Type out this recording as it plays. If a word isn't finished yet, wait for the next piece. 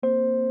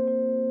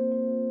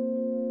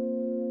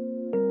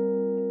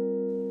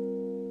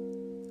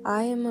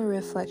I am a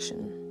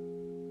reflection.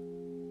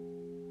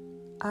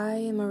 I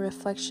am a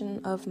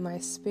reflection of my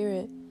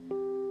spirit.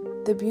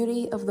 The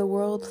beauty of the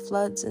world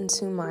floods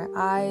into my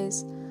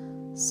eyes.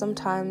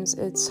 Sometimes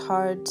it's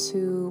hard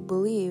to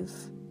believe,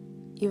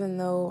 even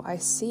though I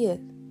see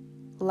it,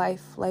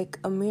 life like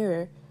a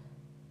mirror,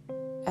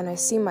 and I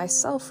see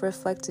myself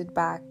reflected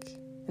back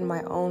in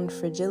my own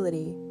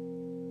fragility.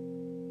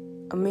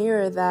 A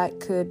mirror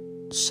that could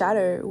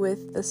shatter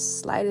with the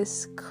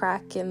slightest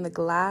crack in the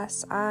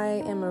glass.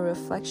 I am a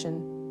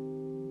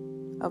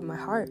reflection of my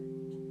heart.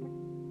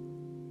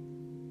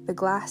 The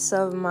glass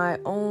of my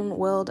own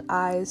willed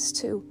eyes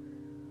too,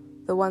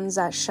 the ones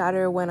that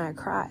shatter when I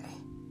cry.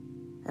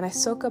 And I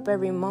soak up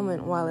every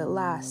moment while it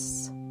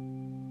lasts.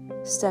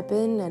 Step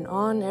in and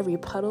on every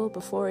puddle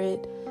before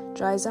it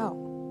dries out.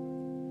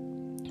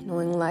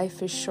 Knowing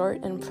life is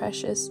short and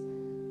precious,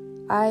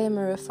 I am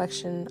a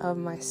reflection of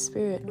my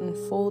spirit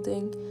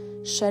unfolding,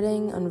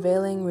 shedding,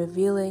 unveiling,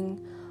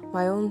 revealing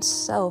my own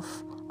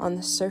self on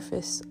the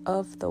surface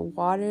of the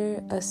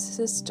water, a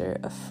sister,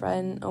 a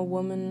friend, a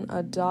woman,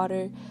 a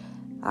daughter.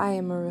 I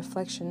am a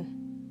reflection.